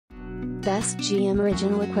Best GM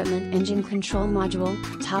Original Equipment Engine Control Module,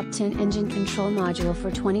 Top 10 Engine Control Module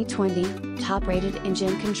for 2020, Top Rated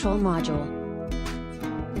Engine Control Module.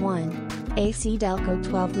 1. AC Delco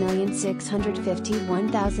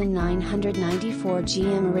 12,651,994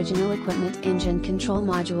 GM Original Equipment Engine Control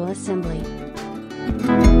Module Assembly.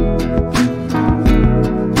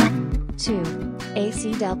 2.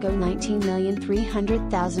 AC Delco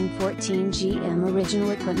 19,300,014 GM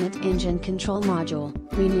Original Equipment Engine Control Module,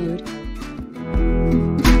 renewed.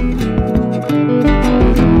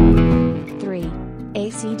 3.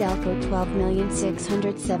 AC Delco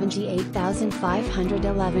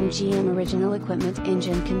 12,678,511 GM Original Equipment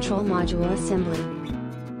Engine Control Module Assembly.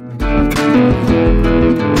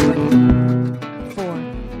 4.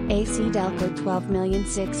 AC Delco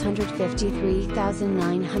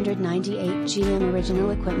 12,653,998 GM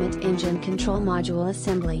Original Equipment Engine Control Module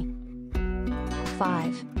Assembly.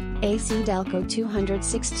 5. AC Delco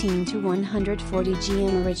 216 to 140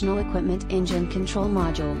 GM Original Equipment Engine Control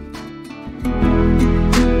Module.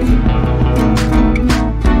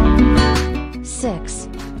 6.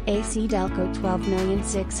 AC Delco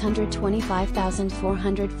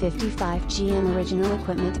 12,625,455 GM Original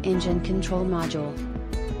Equipment Engine Control Module.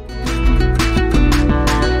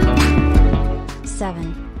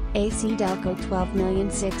 7. AC Delco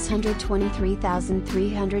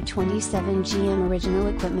 12,623,327 GM Original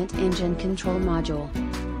Equipment Engine Control Module.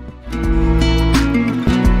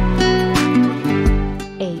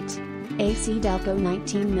 8. AC Delco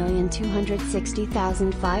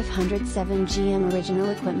 19,260,507 GM Original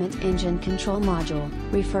Equipment Engine Control Module,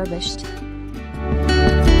 refurbished.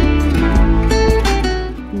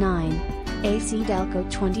 9. AC Delco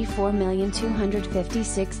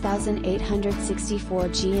 24,256,864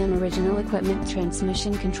 GM Original Equipment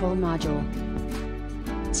Transmission Control Module.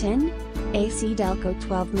 10. AC Delco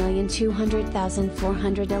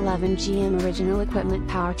 12,200,411 GM Original Equipment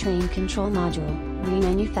Powertrain Control Module,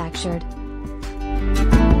 remanufactured.